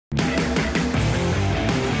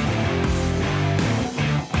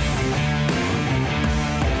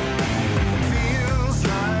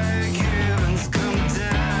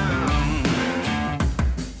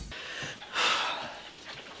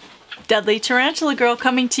Deadly Tarantula Girl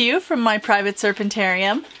coming to you from my private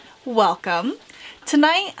serpentarium. Welcome.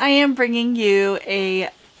 Tonight I am bringing you a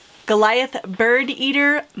Goliath bird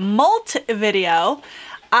eater molt video.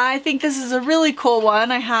 I think this is a really cool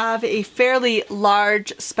one. I have a fairly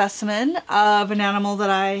large specimen of an animal that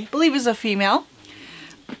I believe is a female.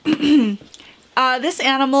 This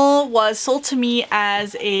animal was sold to me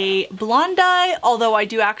as a blondie, although I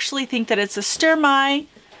do actually think that it's a sturmai.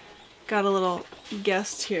 Got a little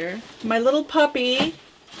guest here. My little puppy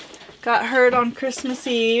got hurt on Christmas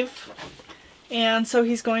Eve, and so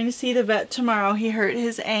he's going to see the vet tomorrow. He hurt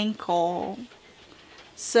his ankle.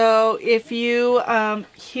 So if you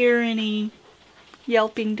hear any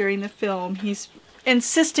yelping during the film, he's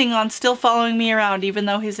insisting on still following me around even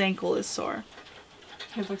though his ankle is sore.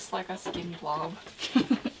 He looks like a skinny blob.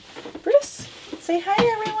 Brutus, say hi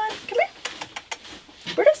everyone. Come here.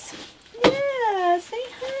 Brutus. Yeah, say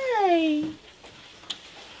hi.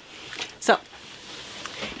 So,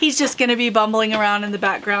 he's just going to be bumbling around in the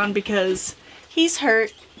background because he's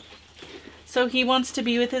hurt. So he wants to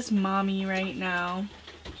be with his mommy right now.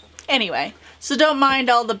 Anyway, so don't mind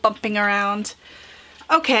all the bumping around.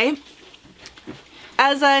 Okay.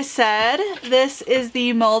 As I said, this is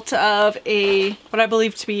the molt of what I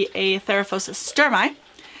believe to be a Theraphosa sturmai.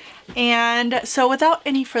 And so without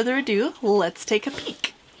any further ado, let's take a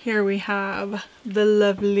peek. Here we have the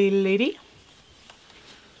lovely lady.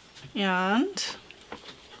 And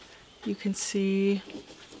you can see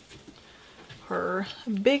her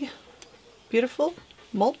big, beautiful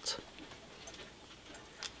molt.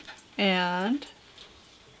 And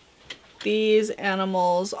these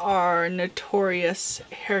animals are notorious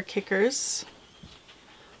hair kickers.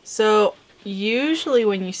 So usually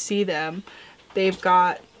when you see them, they've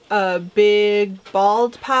got a big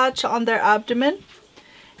bald patch on their abdomen,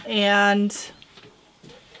 and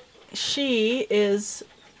she is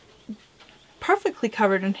perfectly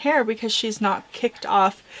covered in hair because she's not kicked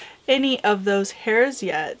off any of those hairs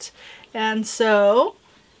yet. And so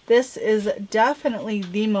this is definitely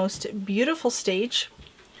the most beautiful stage.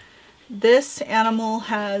 This animal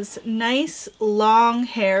has nice long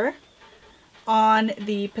hair on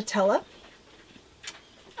the patella.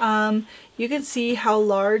 You can see how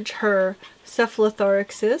large her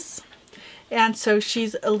cephalothorax is. And so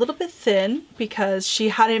she's a little bit thin because she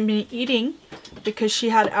hadn't been eating because she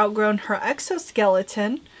had outgrown her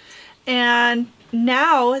exoskeleton. And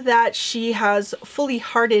now that she has fully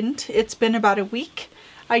hardened, it's been about a week,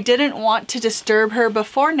 I didn't want to disturb her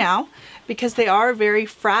before now because they are very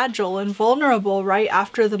fragile and vulnerable right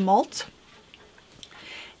after the molt.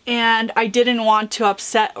 And I didn't want to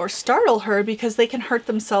upset or startle her because they can hurt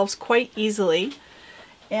themselves quite easily.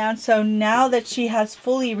 And so now that she has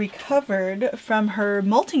fully recovered from her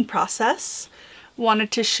molting process, wanted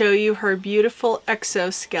to show you her beautiful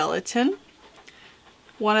exoskeleton.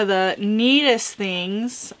 One of the neatest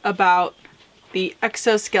things about the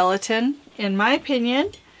exoskeleton, in my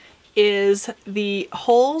opinion, is the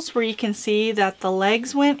holes where you can see that the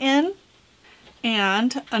legs went in.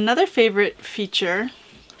 And another favorite feature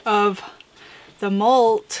of the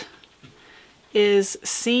molt is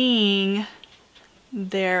seeing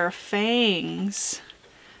their fangs,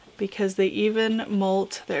 because they even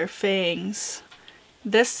molt their fangs.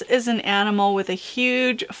 This is an animal with a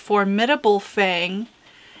huge, formidable fang,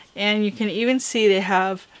 and you can even see they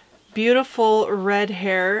have beautiful red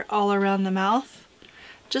hair all around the mouth.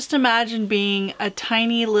 Just imagine being a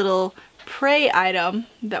tiny little prey item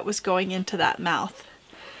that was going into that mouth.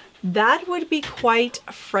 That would be quite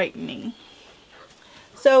frightening.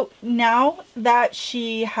 So now that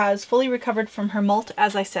she has fully recovered from her molt,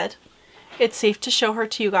 as I said, it's safe to show her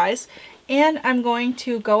to you guys. And I'm going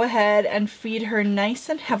to go ahead and feed her nice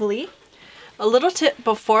and heavily. A little tip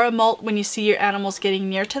before a molt, when you see your animals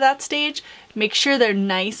getting near to that stage, make sure they're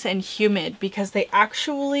nice and humid because they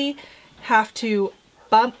actually have to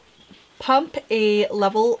pump a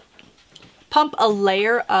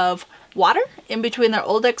layer of water in between their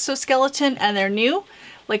old exoskeleton and their new,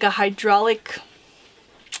 like a hydraulic,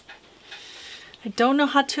 I don't know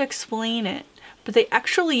how to explain it, but they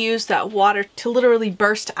actually use that water to literally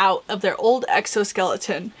burst out of their old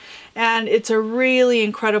exoskeleton. And it's a really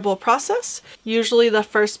incredible process. Usually the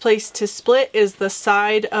first place to split is the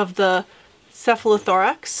side of the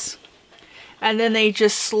cephalothorax, and then they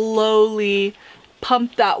just slowly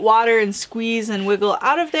pump that water and squeeze and wiggle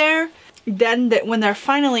out of there. Then when they're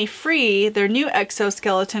finally free, their new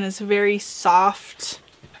exoskeleton is very soft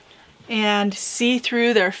and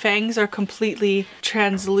see-through. Their fangs are completely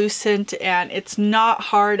translucent and it's not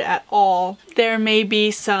hard at all. There may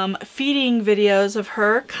be some feeding videos of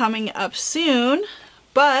her coming up soon,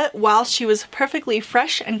 But while she was perfectly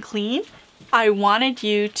fresh and clean, I wanted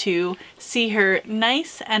you to see her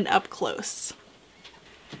nice and up close.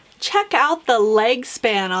 Check out the leg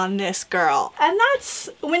span on this girl. And that's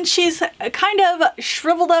when she's kind of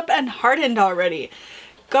shriveled up and hardened already.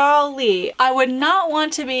 Golly, I would not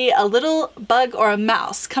want to be a little bug or a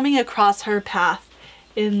mouse coming across her path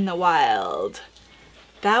in the wild.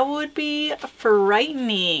 That would be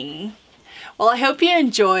frightening. Well, I hope you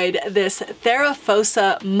enjoyed this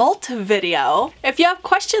Theraphosa molt video. If you have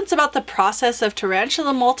questions about the process of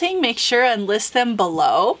tarantula molting, make sure and list them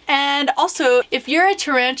below. And also, if you're a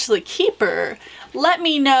tarantula keeper, let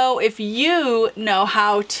me know if you know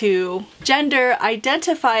how to gender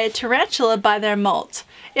identify a tarantula by their molt.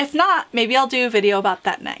 If not, maybe I'll do a video about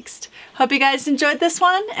that next. Hope you guys enjoyed this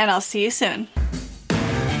one, and I'll see you soon.